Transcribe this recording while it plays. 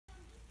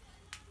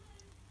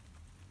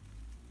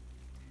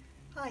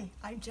Hi,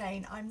 I'm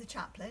Jane. I'm the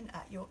chaplain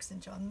at York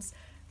St John's.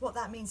 What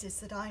that means is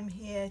that I'm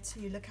here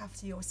to look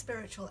after your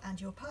spiritual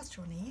and your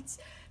pastoral needs.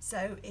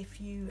 So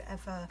if you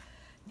ever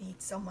need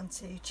someone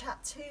to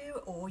chat to,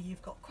 or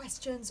you've got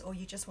questions, or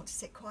you just want to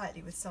sit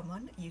quietly with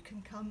someone, you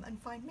can come and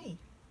find me.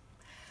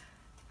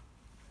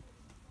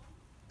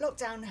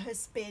 Lockdown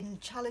has been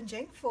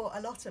challenging for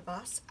a lot of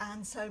us,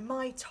 and so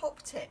my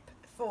top tip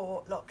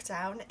for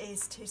lockdown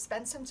is to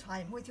spend some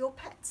time with your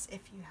pets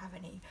if you have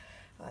any.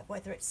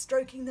 Whether it's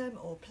stroking them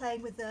or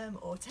playing with them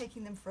or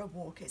taking them for a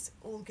walk, it's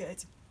all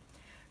good.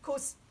 Of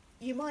course,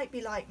 you might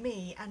be like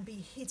me and be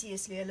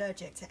hideously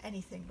allergic to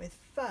anything with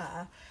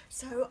fur,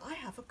 so I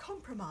have a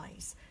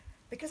compromise.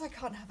 Because I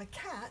can't have a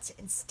cat,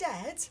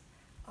 instead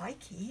I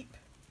keep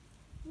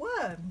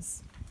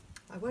worms.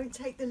 I won't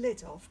take the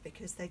lid off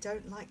because they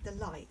don't like the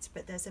light,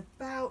 but there's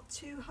about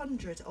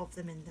 200 of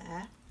them in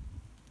there.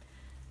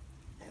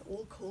 They're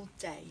all called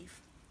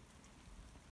Dave.